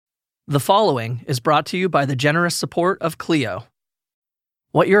The following is brought to you by the generous support of Clio.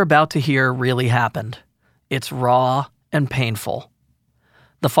 What you're about to hear really happened. It's raw and painful.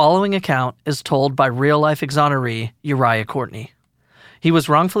 The following account is told by real-life exoneree Uriah Courtney. He was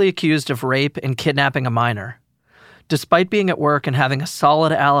wrongfully accused of rape and kidnapping a minor. Despite being at work and having a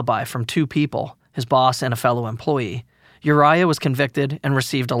solid alibi from two people, his boss and a fellow employee, Uriah was convicted and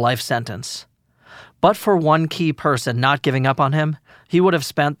received a life sentence. But for one key person not giving up on him, he would have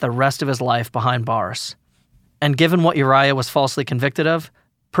spent the rest of his life behind bars. And given what Uriah was falsely convicted of,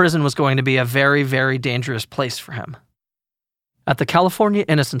 prison was going to be a very, very dangerous place for him. At the California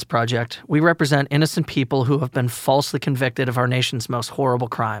Innocence Project, we represent innocent people who have been falsely convicted of our nation's most horrible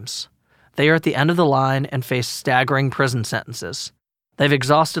crimes. They are at the end of the line and face staggering prison sentences. They've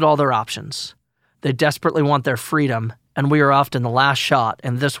exhausted all their options. They desperately want their freedom, and we are often the last shot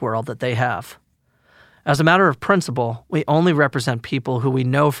in this world that they have. As a matter of principle, we only represent people who we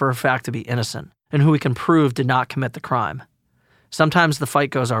know for a fact to be innocent and who we can prove did not commit the crime. Sometimes the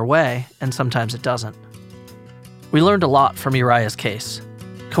fight goes our way, and sometimes it doesn't. We learned a lot from Uriah's case.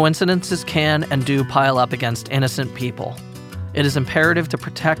 Coincidences can and do pile up against innocent people. It is imperative to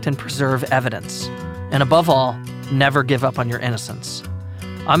protect and preserve evidence, and above all, never give up on your innocence.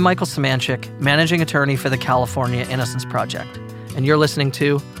 I'm Michael Samanchik, managing attorney for the California Innocence Project, and you're listening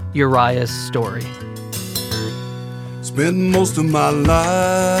to Uriah's Story. Spent most of my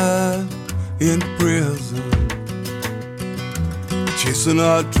life in prison, chasing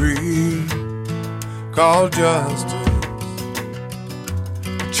a dream called justice.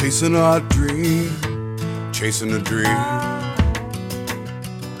 Chasing a dream, chasing a dream.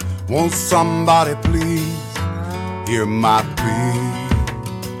 Won't somebody please hear my plea?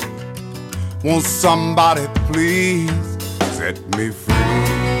 Won't somebody please set me free?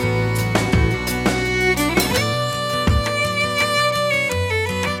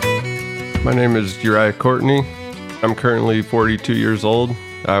 My name is Uriah Courtney. I'm currently 42 years old.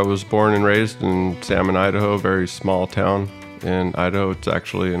 I was born and raised in Salmon, Idaho, a very small town in Idaho. It's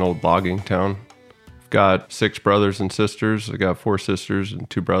actually an old logging town. I've got 6 brothers and sisters. I got 4 sisters and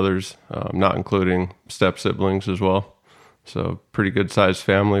 2 brothers, not including step-siblings as well. So pretty good-sized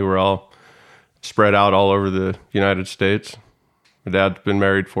family. We're all spread out all over the United States. My dad's been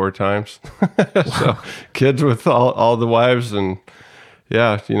married 4 times. So kids with all the wives, and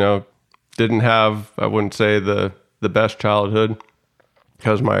didn't have, I wouldn't say the best childhood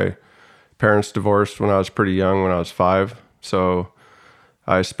because my parents divorced when I was pretty young, when I was 5. So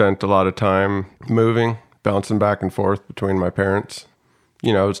I spent a lot of time moving, bouncing back and forth between my parents.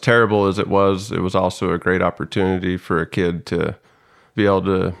 As terrible as it was also a great opportunity for a kid to be able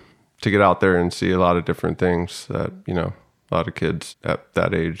to get out there and see a lot of different things that, a lot of kids at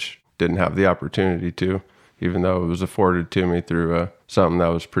that age didn't have the opportunity to, even though it was afforded to me through something that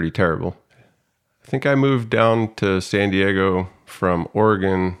was pretty terrible. I think I moved down to San Diego from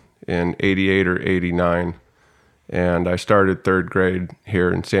Oregon in 88 or 89, and I started 3rd grade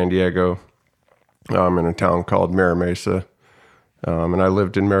here in San Diego in a town called Mira Mesa, and I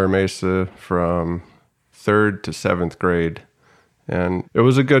lived in Mira Mesa from 3rd to 7th grade, and it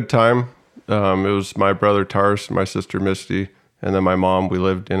was a good time. It was my brother Tars, my sister Misty, and then my mom. We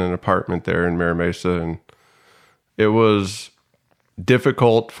lived in an apartment there in Mira Mesa, and it was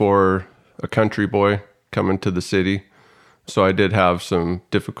difficult for a country boy coming to the city. So I did have some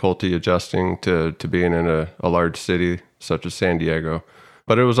difficulty adjusting to being in a large city such as San Diego.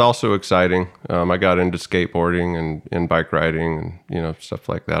 But it was also exciting. I got into skateboarding and bike riding and, stuff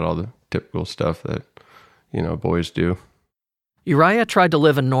like that, all the typical stuff that, boys do. Uriah tried to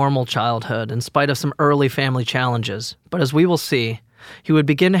live a normal childhood in spite of some early family challenges, but as we will see, he would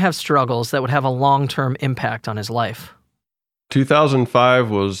begin to have struggles that would have a long-term impact on his life. 2005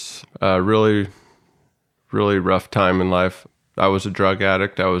 was a really, really rough time in life. I was a drug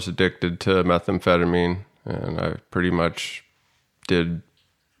addict. I was addicted to methamphetamine, and I pretty much did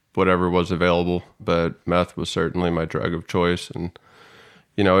whatever was available, but meth was certainly my drug of choice. And,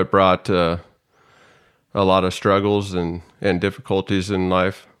 it brought a lot of struggles and difficulties in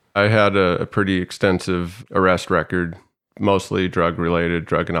life. I had a pretty extensive arrest record, mostly drug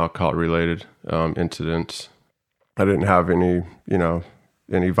and alcohol-related incidents. I didn't have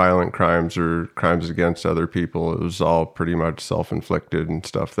any violent crimes or crimes against other people. It was all pretty much self-inflicted and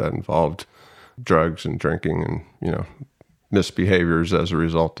stuff that involved drugs and drinking and, misbehaviors as a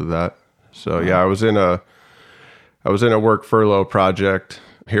result of that. So I was in a work furlough project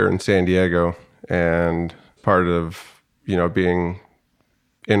here in San Diego, and part of, being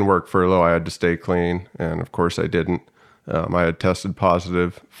in work furlough, I had to stay clean. And of course I didn't. I had tested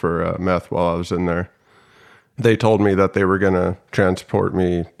positive for meth while I was in there. They told me that they were going to transport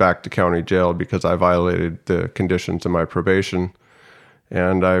me back to county jail because I violated the conditions of my probation.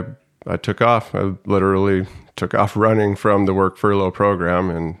 And I took off. I literally took off running from the work furlough program.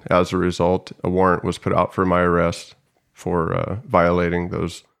 And as a result, a warrant was put out for my arrest for violating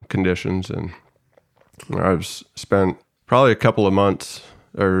those conditions. And I've spent probably a couple of months,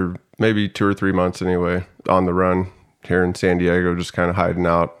 or maybe 2 or 3 months anyway, on the run here in San Diego, just kind of hiding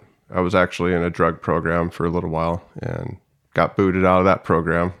out. I was actually in a drug program for a little while and got booted out of that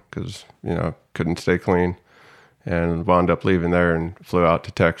program because, couldn't stay clean, and wound up leaving there and flew out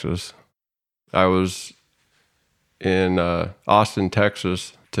to Texas. I was in Austin,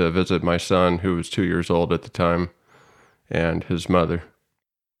 Texas to visit my son, who was 2 years old at the time, and his mother.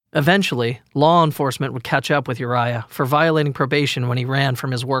 Eventually, law enforcement would catch up with Uriah for violating probation when he ran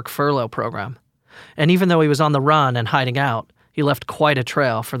from his work furlough program. And even though he was on the run and hiding out, he left quite a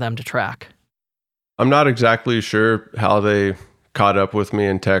trail for them to track. I'm not exactly sure how they caught up with me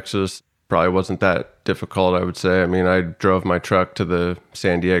in Texas. Probably wasn't that difficult, I would say. I mean, I drove my truck to the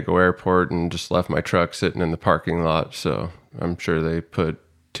San Diego airport and just left my truck sitting in the parking lot. So I'm sure they put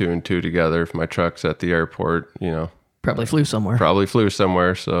 2 and 2 together. If my truck's at the airport, Probably flew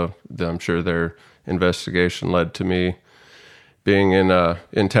somewhere. So I'm sure their investigation led to me being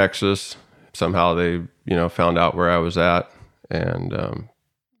in Texas. Somehow they, found out where I was at. And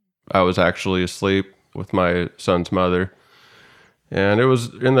I was actually asleep with my son's mother. And it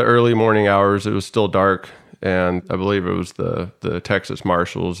was in the early morning hours. It was still dark. And I believe it was the Texas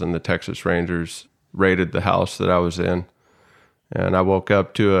Marshals and the Texas Rangers raided the house that I was in. And I woke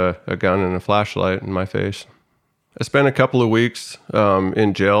up to a gun and a flashlight in my face. I spent a couple of weeks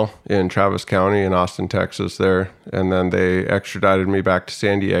in jail in Travis County in Austin, Texas there. And then they extradited me back to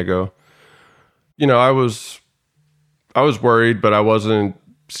San Diego. I was worried, but I wasn't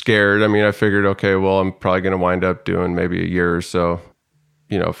scared. I mean, I figured, okay, well, I'm probably going to wind up doing maybe a year or so,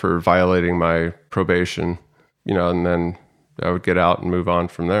 for violating my probation, and then I would get out and move on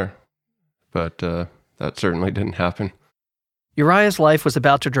from there. But that certainly didn't happen. Uriah's life was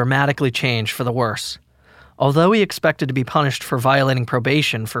about to dramatically change for the worse. Although he expected to be punished for violating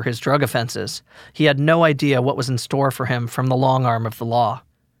probation for his drug offenses, he had no idea what was in store for him from the long arm of the law.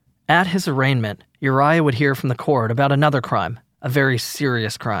 At his arraignment, Uriah would hear from the court about another crime, a very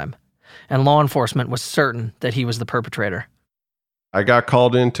serious crime, and law enforcement was certain that he was the perpetrator. I got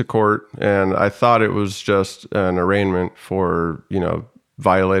called into court, and I thought it was just an arraignment for,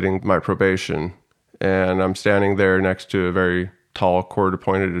 violating my probation. And I'm standing there next to a very tall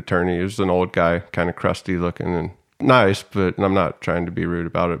court-appointed attorney. He was an old guy, kind of crusty looking and nice, but I'm not trying to be rude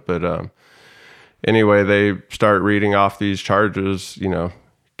about it. But anyway, they start reading off these charges,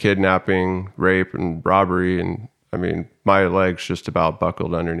 kidnapping, rape, and robbery. And I mean, my legs just about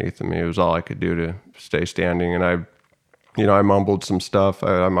buckled underneath of me. It was all I could do to stay standing. And I mumbled some stuff.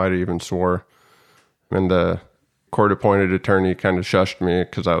 I might have even swore. And the court-appointed attorney kind of shushed me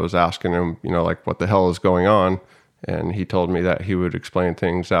because I was asking him, what the hell is going on? And he told me that he would explain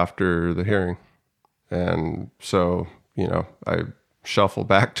things after the hearing. And so, I shuffled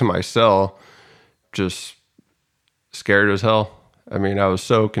back to my cell, just scared as hell. I mean, I was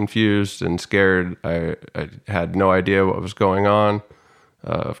so confused and scared. I had no idea what was going on.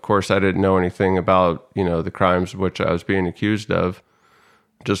 Of course, I didn't know anything about, the crimes which I was being accused of.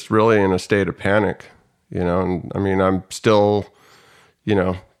 Just really in a state of panic, And I mean, I'm still,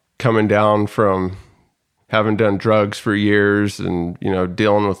 coming down from having done drugs for years and,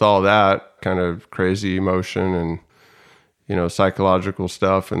 dealing with all that kind of crazy emotion and, psychological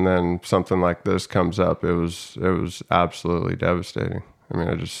stuff. And then something like this comes up. It was absolutely devastating. I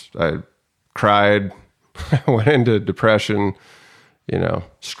mean, I cried, I went into depression,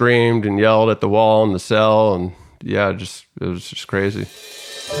 screamed and yelled at the wall in the cell. And yeah, it was just crazy.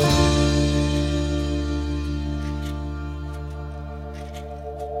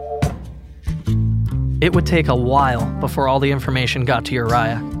 It would take a while before all the information got to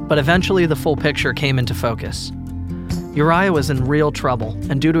Uriah, but eventually the full picture came into focus. Uriah was in real trouble,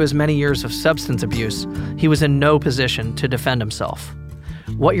 and due to his many years of substance abuse, he was in no position to defend himself.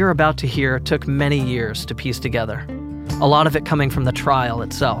 What you're about to hear took many years to piece together, a lot of it coming from the trial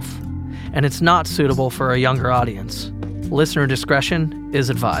itself, and it's not suitable for a younger audience. Listener discretion is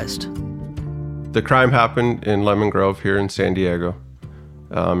advised. The crime happened in Lemon Grove here in San Diego.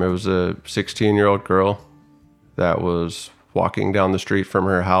 It was a 16-year-old girl that was walking down the street from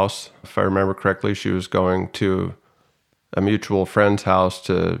her house. If I remember correctly, she was going to a mutual friend's house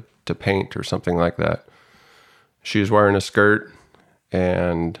to paint or something like that. She was wearing a skirt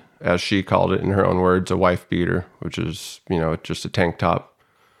and, as she called it in her own words, a wife beater, which is, just a tank top.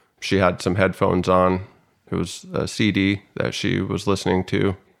 She had some headphones on, It was a CD that she was listening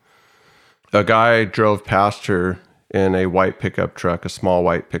to. A guy drove past her in a white pickup truck, a small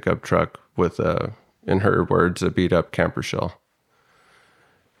white pickup truck with in her words, a beat up camper shell.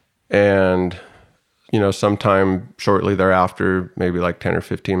 And, sometime shortly thereafter, maybe like 10 or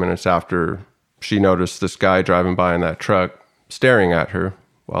 15 minutes after, she noticed this guy driving by in that truck staring at her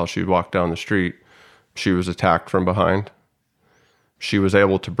while she walked down the street. She was attacked from behind. She was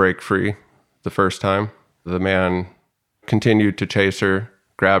able to break free the first time. The man continued to chase her,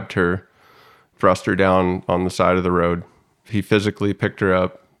 grabbed her, thrust her down on the side of the road. He physically picked her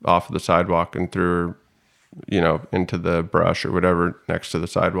up off of the sidewalk and threw her, into the brush or whatever next to the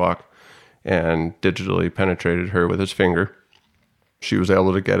sidewalk, and digitally penetrated her with his finger. She was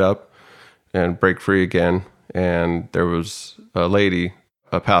able to get up and break free again. And there was a lady,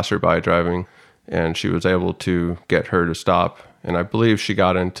 a passerby driving, and she was able to get her to stop. And I believe she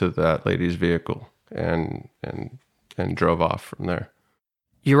got into that lady's vehicle and drove off from there.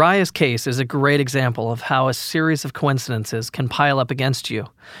 Uriah's case is a great example of how a series of coincidences can pile up against you,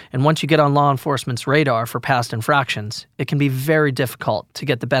 and once you get on law enforcement's radar for past infractions, it can be very difficult to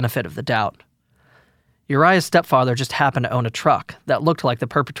get the benefit of the doubt. Uriah's stepfather just happened to own a truck that looked like the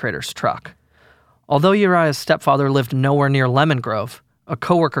perpetrator's truck. Although Uriah's stepfather lived nowhere near Lemon Grove, a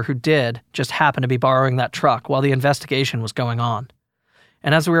coworker who did just happened to be borrowing that truck while the investigation was going on.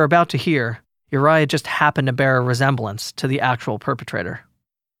 And as we were about to hear, Uriah just happened to bear a resemblance to the actual perpetrator.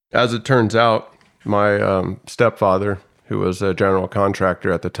 As it turns out, my stepfather, who was a general contractor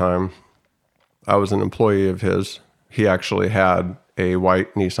at the time, I was an employee of his. He actually had a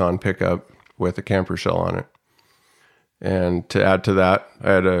white Nissan pickup with a camper shell on it. And to add to that,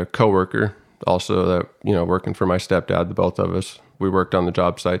 I had a coworker also that, working for my stepdad, the both of us, we worked on the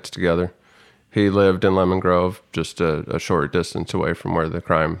job sites together. He lived in Lemon Grove, just a short distance away from where the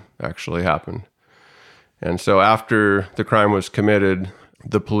crime actually happened. And so after the crime was committed,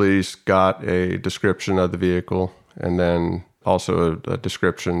 the police got a description of the vehicle and then also a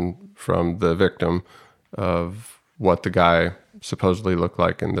description from the victim of what the guy supposedly looked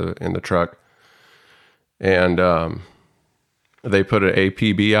like in the truck. And they put an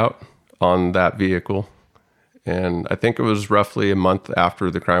APB out on that vehicle. And I think it was roughly a month after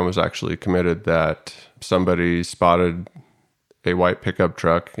the crime was actually committed that somebody spotted a white pickup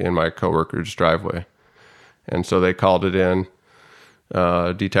truck in my coworker's driveway. And so they called it in.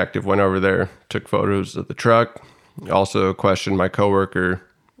 Detective went over there, took photos of the truck, also questioned my coworker,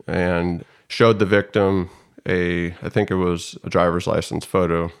 and showed the victim I think it was a driver's license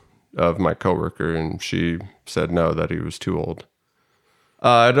photo of my coworker, and she said no, that he was too old.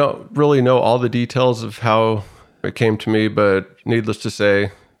 I don't really know all the details of how it came to me, but needless to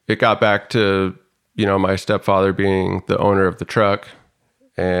say, it got back to, my stepfather being the owner of the truck,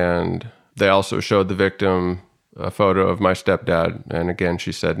 and they also showed the victim a photo of my stepdad, and again,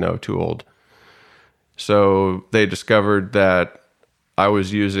 she said no, too old. So they discovered that I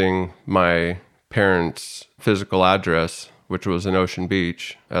was using my parents' physical address, which was in Ocean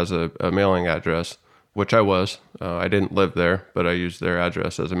Beach, as a mailing address, which I was. I didn't live there, but I used their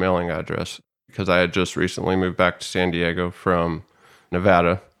address as a mailing address because I had just recently moved back to San Diego from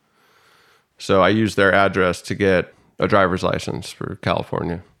Nevada. So I used their address to get a driver's license for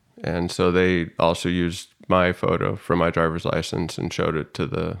California. And so they also used my photo from my driver's license and showed it to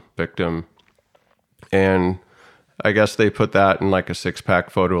the victim. And I guess they put that in like a 6-pack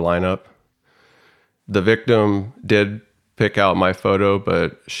photo lineup. The victim did pick out my photo,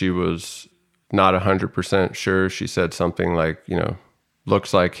 but she was not 100% sure. She said something like,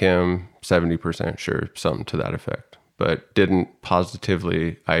 looks like him, 70% sure, something to that effect, but didn't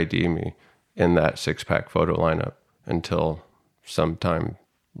positively ID me in that 6-pack photo lineup until sometime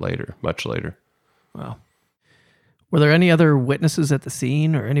later, much later. Wow. Were there any other witnesses at the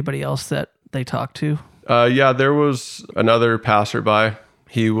scene or anybody else that they talked to? Yeah, there was another passerby.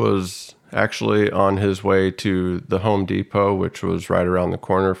 He was actually on his way to the Home Depot, which was right around the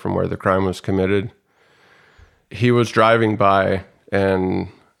corner from where the crime was committed. He was driving by and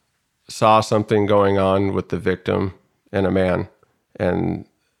saw something going on with the victim and a man, and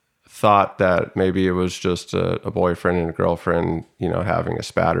thought that maybe it was just a boyfriend and a girlfriend, having a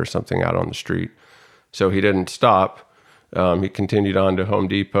spat or something out on the street. So he didn't stop. He continued on to Home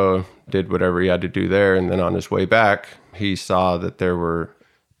Depot, did whatever he had to do there. And then on his way back, he saw that there were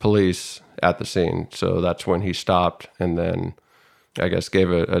police at the scene. So that's when he stopped and then, I guess,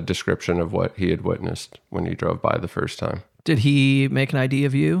 gave a description of what he had witnessed when he drove by the first time. Did he make an ID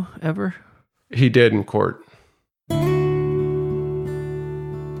of you ever? He did in court.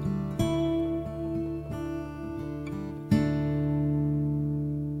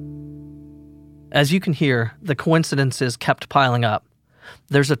 As you can hear, the coincidences kept piling up.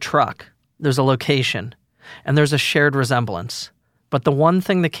 There's a truck, there's a location, and there's a shared resemblance. But the one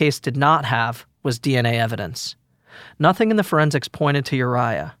thing the case did not have was DNA evidence. Nothing in the forensics pointed to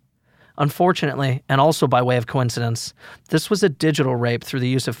Uriah. Unfortunately, and also by way of coincidence, this was a digital rape through the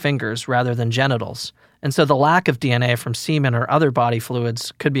use of fingers rather than genitals, and so the lack of DNA from semen or other body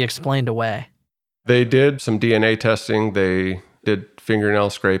fluids could be explained away. They did some DNA testing. They did fingernail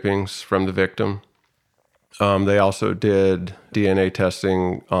scrapings from the victim. They also did DNA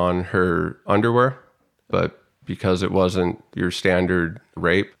testing on her underwear, but because it wasn't your standard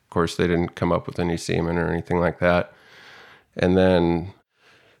rape, of course, they didn't come up with any semen or anything like that. And then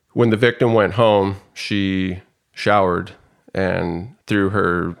when the victim went home, she showered and threw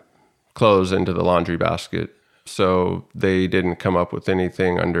her clothes into the laundry basket. So they didn't come up with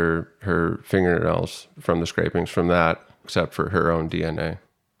anything under her fingernails from the scrapings from that, except for her own DNA.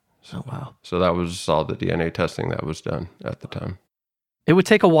 Oh, wow. So that was all the DNA testing that was done at the time. It would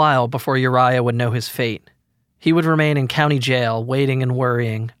take a while before Uriah would know his fate. He would remain in county jail, waiting and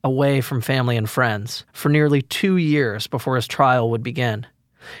worrying, away from family and friends, for nearly 2 years before his trial would begin.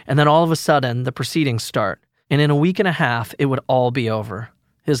 And then all of a sudden, the proceedings start, and in a week and a half, it would all be over.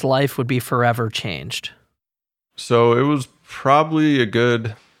 His life would be forever changed. So it was probably a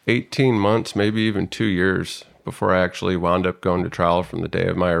good 18 months, maybe even 2 years before I actually wound up going to trial from the day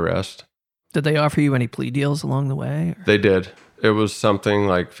of my arrest. Did they offer you any plea deals along the way? They did. It was something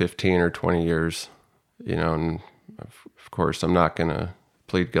like 15 or 20 years, and of course I'm not going to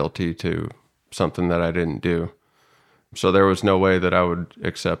plead guilty to something that I didn't do. So there was no way that I would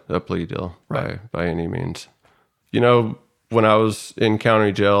accept a plea deal by any means. When I was in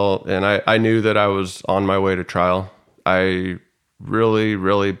county jail and I knew that I was on my way to trial, I really,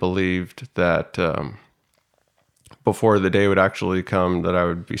 really believed that before the day would actually come that I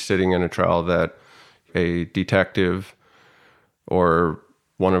would be sitting in a trial, that a detective or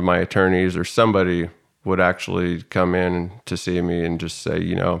one of my attorneys or somebody would actually come in to see me and just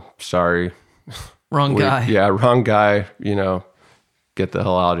say, sorry. Wrong guy. Yeah, wrong guy, get the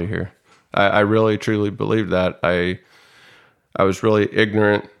hell out of here. I really, truly believed that. I was really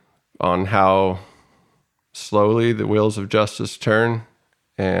ignorant on how slowly the wheels of justice turn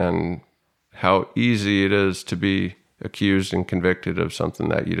and how easy it is to be accused and convicted of something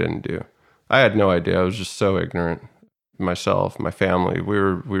that you didn't do. I had no idea. I was just so ignorant. Myself, my family, we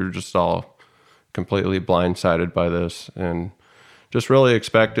were just all completely blindsided by this, and just really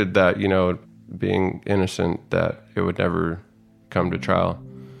expected that, being innocent, that it would never come to trial.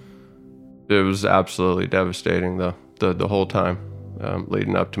 It was absolutely devastating, though, the whole time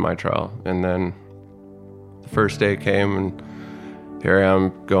leading up to my trial. And then the first day came, and here I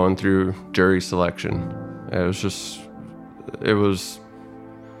am going through jury selection. It's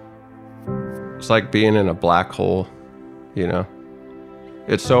like being in a black hole,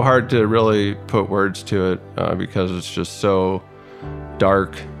 It's so hard to really put words to it because it's just so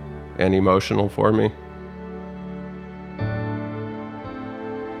dark and emotional for me.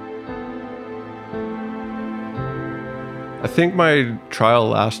 I think my trial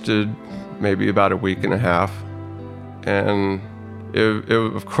lasted maybe about a week and a half, and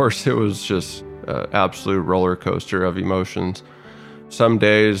of course it was just an absolute roller coaster of emotions. Some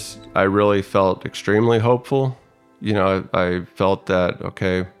days I really felt extremely hopeful. I felt that,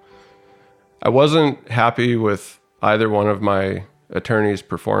 okay, I wasn't happy with either one of my attorney's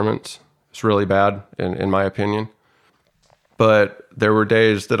performance. It's really bad, in my opinion. But there were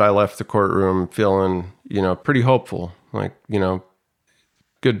days that I left the courtroom feeling, pretty hopeful. Like,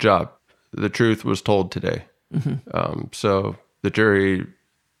 good job. The truth was told today. Mm-hmm. So the jury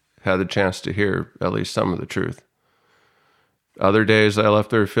had the chance to hear at least some of the truth. Other days I left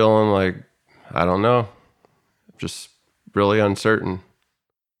there feeling like, I don't know, just really uncertain.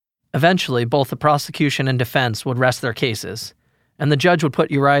 Eventually, both the prosecution and defense would rest their cases, and the judge would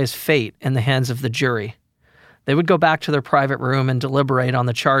put Uriah's fate in the hands of the jury. They would go back to their private room and deliberate on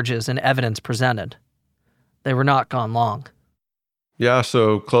the charges and evidence presented. They were not gone long. Yeah,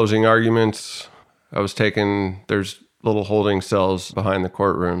 so closing arguments, there's little holding cells behind the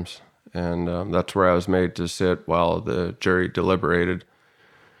courtrooms, and that's where I was made to sit while the jury deliberated.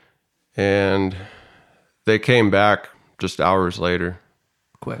 And they came back just hours later.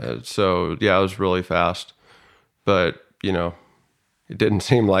 Quick. So, yeah, it was really fast. But, it didn't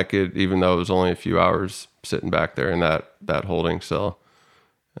seem like it, even though it was only a few hours sitting back there in that holding cell.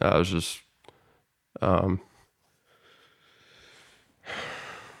 I was just...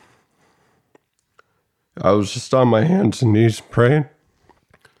 I was just on my hands and knees praying.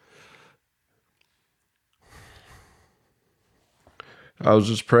 I was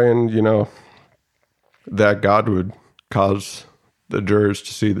just praying, that God would cause the jurors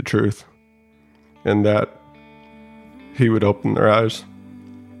to see the truth and that he would open their eyes.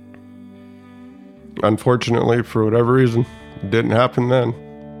 Unfortunately, for whatever reason, it didn't happen then.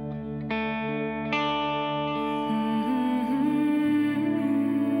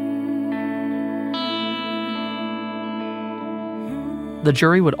 The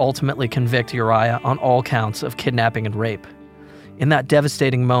jury would ultimately convict Uriah on all counts of kidnapping and rape. In that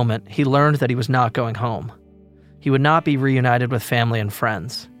devastating moment, he learned that he was not going home. He would not be reunited with family and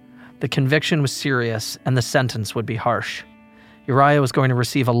friends. The conviction was serious, and the sentence would be harsh. Uriah was going to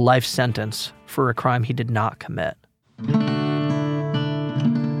receive a life sentence for a crime he did not commit.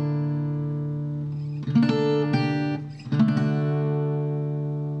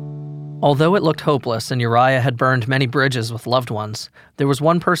 Although it looked hopeless and Uriah had burned many bridges with loved ones, there was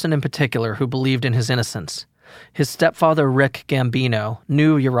one person in particular who believed in his innocence. His stepfather, Rick Gambino,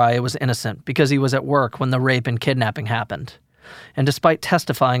 knew Uriah was innocent because he was at work when the rape and kidnapping happened. And despite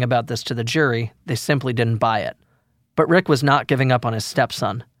testifying about this to the jury, they simply didn't buy it. But Rick was not giving up on his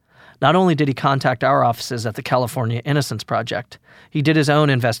stepson. Not only did he contact our offices at the California Innocence Project, he did his own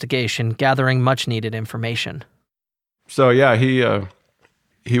investigation, gathering much-needed information. So yeah,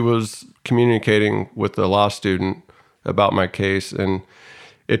 he was communicating with the law student about my case, and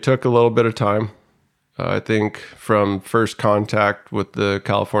it took a little bit of time. I think from first contact with the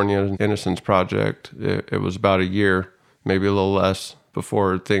California Innocence Project, it was about a year, maybe a little less,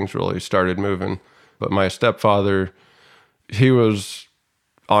 before things really started moving. But my stepfather, he was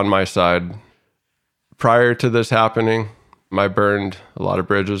on my side. Prior to this happening, I burned a lot of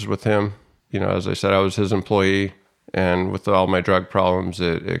bridges with him. You know, as I said, I was his employee. And with all my drug problems,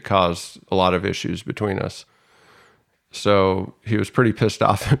 it caused a lot of issues between us. So he was pretty pissed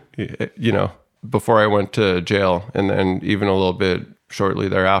off, you know, before I went to jail, and then even a little bit shortly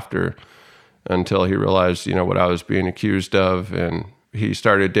thereafter, until he realized, you know, what I was being accused of. And he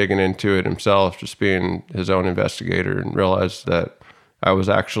started digging into it himself, just being his own investigator, and realized that I was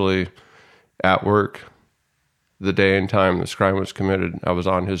actually at work the day and time this crime was committed. I was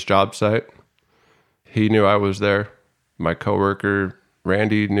on his job site. He knew I was there. My coworker,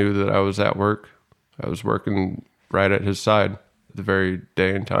 Randy, knew that I was at work. I was working right at his side the very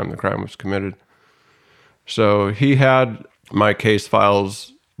day and time the crime was committed. So he had my case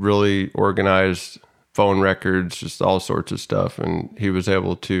files really organized, phone records, just all sorts of stuff. And he was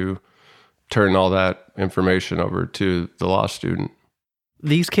able to turn all that information over to the law student.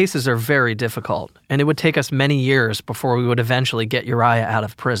 These cases are very difficult, and it would take us many years before we would eventually get Uriah out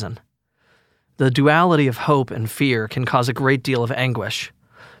of prison. The duality of hope and fear can cause a great deal of anguish.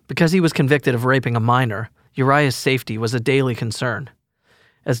 Because he was convicted of raping a minor, Uriah's safety was a daily concern.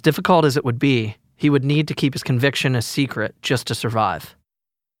 As difficult as it would be, he would need to keep his conviction a secret just to survive.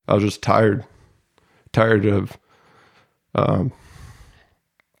 I was just tired of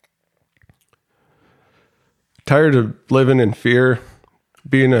living in fear,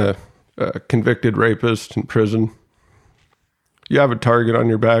 being a convicted rapist in prison. You have a target on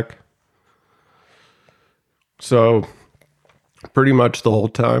your back. So pretty much the whole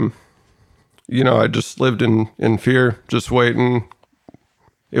time, you know, I just lived in fear, just waiting.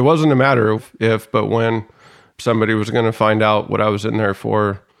 It wasn't a matter of if, but when somebody was going to find out what I was in there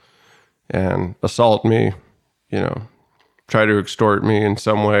for and assault me, you know, try to extort me in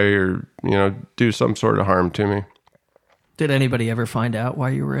some way, or, you know, do some sort of harm to me. Did anybody ever find out why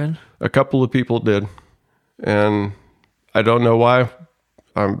you were in? A couple of people did. And I don't know why.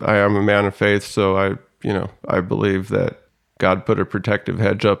 I am a man of faith, so I believe that God put a protective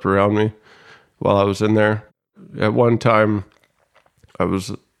hedge up around me while I was in there. At one time, I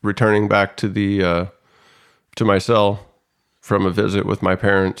was returning back to my cell from a visit with my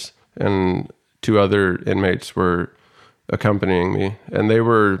parents, and two other inmates were accompanying me, and they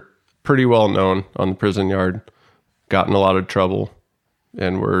were pretty well known on the prison yard, got in a lot of trouble,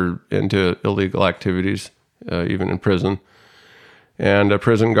 and were into illegal activities, even in prison. And a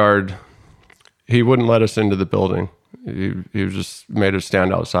prison guard, he wouldn't let us into the building. He just made us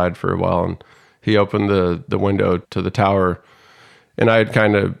stand outside for a while, and he opened the window to the tower, and I had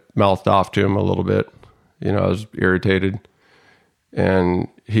kind of mouthed off to him a little bit. You know, I was irritated, and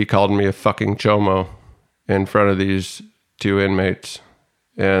he called me a fucking chomo in front of these two inmates,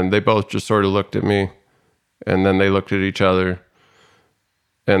 and they both just sort of looked at me, and then they looked at each other,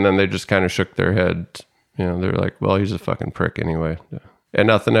 and then they just kind of shook their heads. You know, they're like, well, he's a fucking prick anyway. And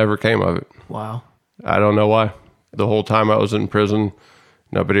nothing ever came of it. Wow. I don't know why. The whole time I was in prison,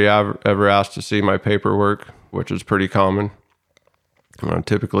 nobody ever asked to see my paperwork, which is pretty common.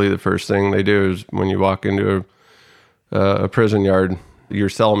 Typically, the first thing they do is when you walk into a prison yard, your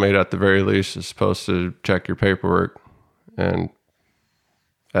cellmate at the very least is supposed to check your paperwork. And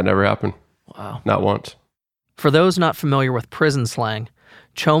that never happened. Wow. Not once. For those not familiar with prison slang,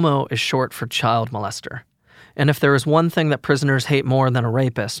 chomo is short for child molester. And if there is one thing that prisoners hate more than a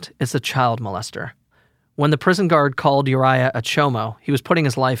rapist, it's a child molester. When the prison guard called Uriah a chomo, he was putting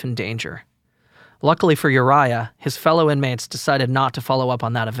his life in danger. Luckily for Uriah, his fellow inmates decided not to follow up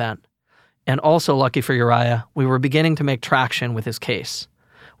on that event. And also lucky for Uriah, we were beginning to make traction with his case.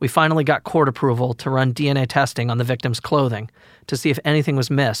 We finally got court approval to run DNA testing on the victim's clothing to see if anything was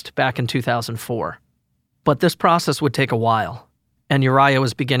missed back in 2004. But this process would take a while, and Uriah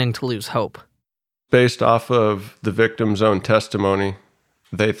was beginning to lose hope. Based off of the victim's own testimony,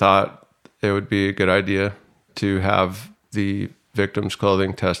 they thought it would be a good idea to have the victim's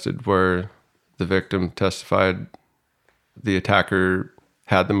clothing tested where the victim testified the attacker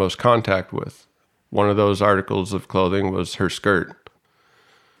had the most contact with. One of those articles of clothing was her skirt.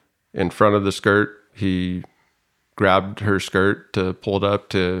 In front of the skirt, he grabbed her skirt to pull it up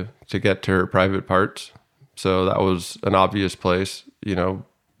to get to her private parts. So that was an obvious place,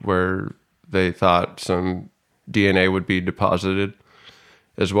 where they thought some DNA would be deposited,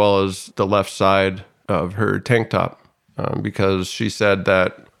 as well as the left side of her tank top, because she said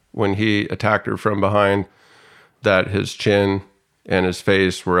that when he attacked her from behind, that his chin and his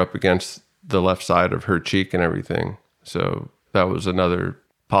face were up against the left side of her cheek and everything. So that was another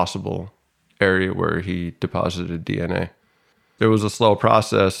possible area where he deposited DNA. It was a slow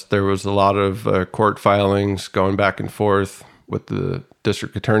process. There was a lot of court filings going back and forth with the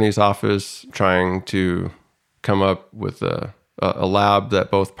district attorney's office, trying to come up with a lab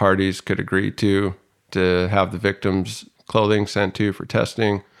that both parties could agree to have the victim's clothing sent to for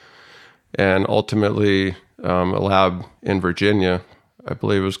testing. And ultimately, a lab in Virginia, I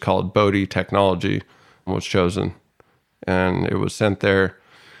believe it was called Bodie Technology, was chosen. And it was sent there.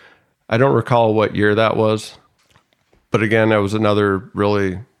 I don't recall what year that was. But again, that was another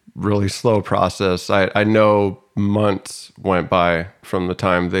really, really slow process. I know months went by from the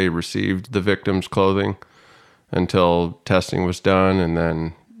time they received the victim's clothing until testing was done, and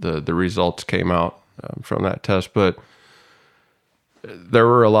then the results came out from that test. But there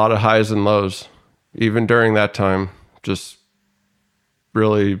were a lot of highs and lows, even during that time, just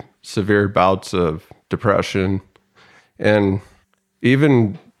really severe bouts of depression, and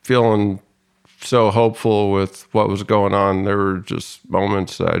even feeling so hopeful with what was going on. There were just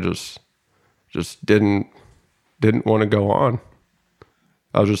moments that I just didn't want to go on.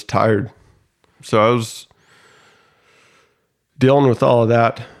 I was just tired. So I was dealing with all of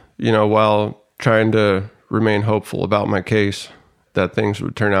that, while trying to remain hopeful about my case, that things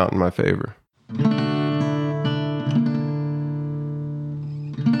would turn out in my favor.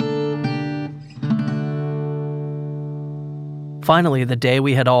 Finally, the day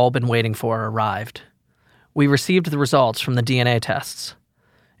we had all been waiting for arrived. We received the results from the DNA tests.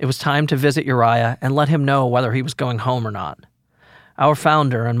 It was time to visit Uriah and let him know whether he was going home or not. Our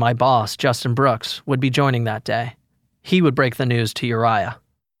founder and my boss, Justin Brooks, would be joining that day. He would break the news to Uriah.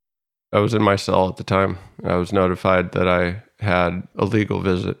 I was in my cell at the time. I was notified that I had a legal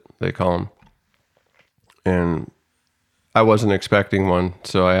visit, they call them. And I wasn't expecting one,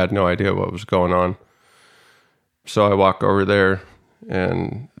 so I had no idea what was going on. So I walk over there,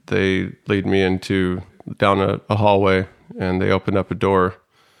 and they lead me down a hallway, and they opened up a door,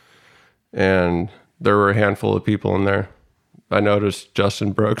 and there were a handful of people in there. I noticed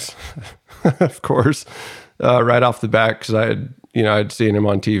Justin Brooks, of course, right off the bat, because I'd seen him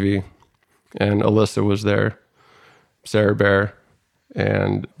on TV, and Alyssa was there, Sarah Bear,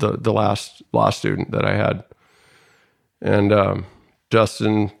 and the last law student that I had. And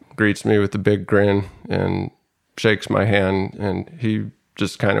Justin greets me with a big grin and shakes my hand, and he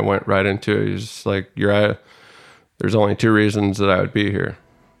just kind of went right into it. He's just like, Uriah, there's only two reasons that I would be here.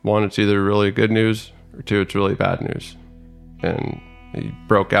 One, it's either really good news, or two, it's really bad news. And he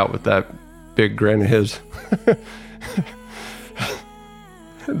broke out with that big grin of his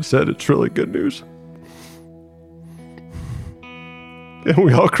and said, it's really good news. And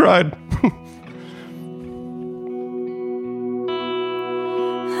we all cried.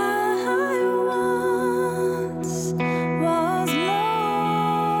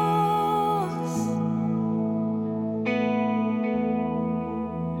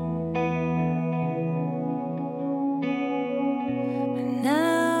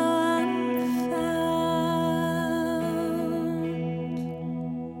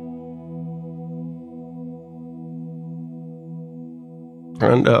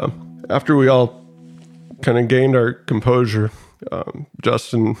 And after we all kind of gained our composure,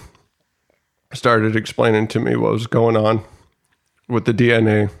 Justin started explaining to me what was going on with the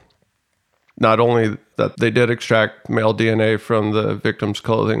DNA, not only that they did extract male DNA from the victim's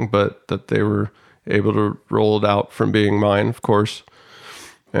clothing, but that they were able to roll it out from being mine, of course.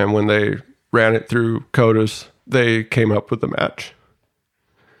 And when they ran it through CODIS, they came up with a match.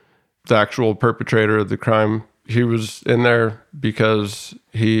 The actual perpetrator of the crime, he was in there because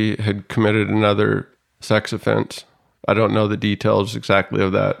he had committed another sex offense. I don't know the details exactly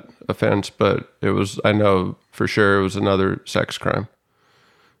of that offense, but I know for sure it was another sex crime.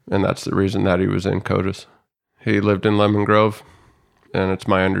 And that's the reason that he was in CODIS. He lived in Lemon Grove, and it's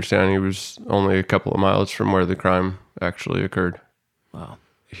my understanding he was only a couple of miles from where the crime actually occurred. Wow.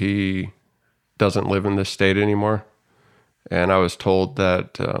 He doesn't live in this state anymore, and I was told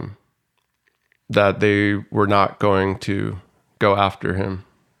that that they were not going to go after him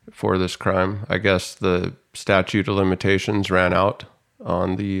for this crime. I guess the statute of limitations ran out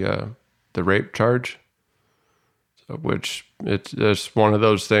on the rape charge, which it's one of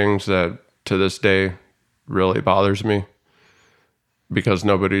those things that to this day really bothers me, because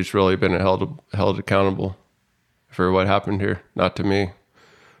nobody's really been held accountable for what happened here. Not to me,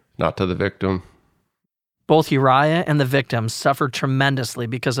 not to the victim. Both Uriah and the victims suffered tremendously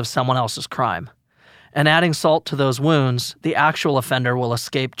because of someone else's crime. And adding salt to those wounds, the actual offender will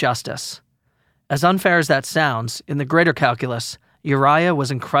escape justice. As unfair as that sounds, in the greater calculus, Uriah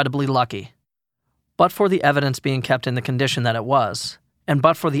was incredibly lucky. But for the evidence being kept in the condition that it was, and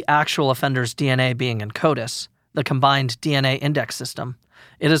but for the actual offender's DNA being in CODIS, the combined DNA index system,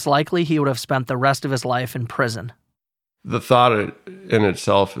 it is likely he would have spent the rest of his life in prison. The thought in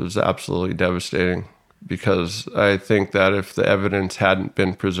itself is absolutely devastating, because I think that if the evidence hadn't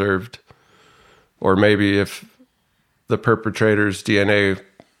been preserved, or maybe if the perpetrator's DNA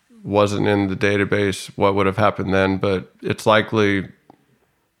wasn't in the database, what would have happened then? But it's likely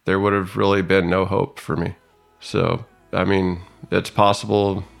there would have really been no hope for me. So, I mean, it's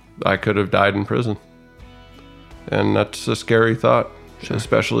possible I could have died in prison. And that's a scary thought, sure.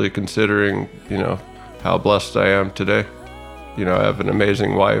 Especially considering, how blessed I am today. I have an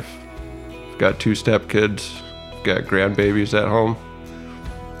amazing wife, I've got 2 stepkids, got grandbabies at home.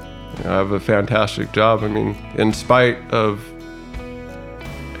 I have a fantastic job. I mean, in spite of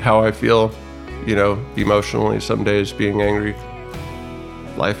how I feel, emotionally some days being angry,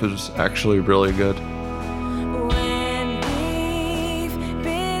 life is actually really good.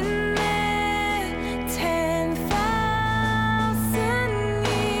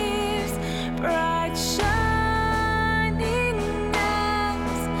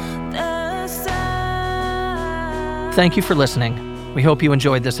 Thank you for listening. We hope you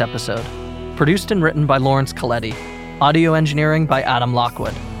enjoyed this episode. Produced and written by Lawrence Coletti. Audio engineering by Adam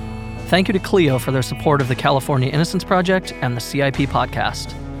Lockwood. Thank you to Clio for their support of the California Innocence Project and the CIP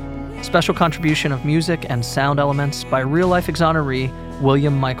podcast. Special contribution of music and sound elements by real-life exoneree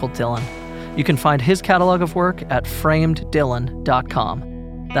William Michael Dillon. You can find his catalog of work at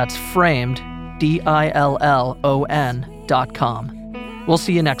frameddillon.com. That's framed, DILLON.com. We'll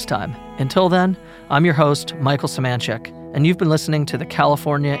see you next time. Until then, I'm your host, Michael Semanchik, and you've been listening to the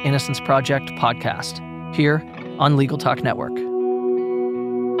California Innocence Project podcast, here on Legal Talk Network.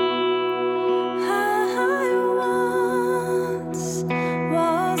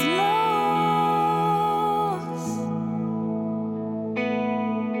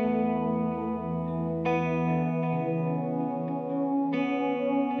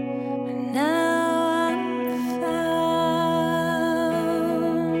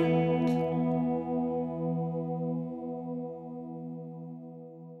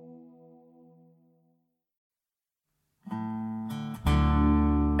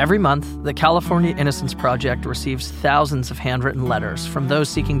 Every month, the California Innocence Project receives thousands of handwritten letters from those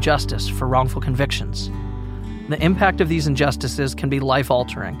seeking justice for wrongful convictions. The impact of these injustices can be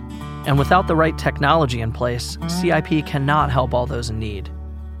life-altering, and without the right technology in place, CIP cannot help all those in need.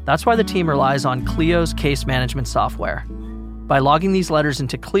 That's why the team relies on Clio's case management software. By logging these letters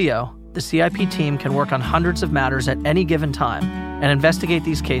into Clio, the CIP team can work on hundreds of matters at any given time and investigate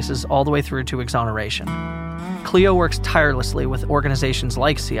these cases all the way through to exoneration. Clio works tirelessly with organizations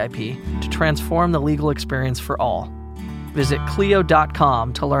like CIP to transform the legal experience for all. Visit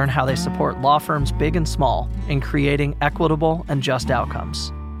Clio.com to learn how they support law firms big and small in creating equitable and just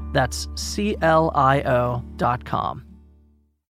outcomes. That's CLIO.com.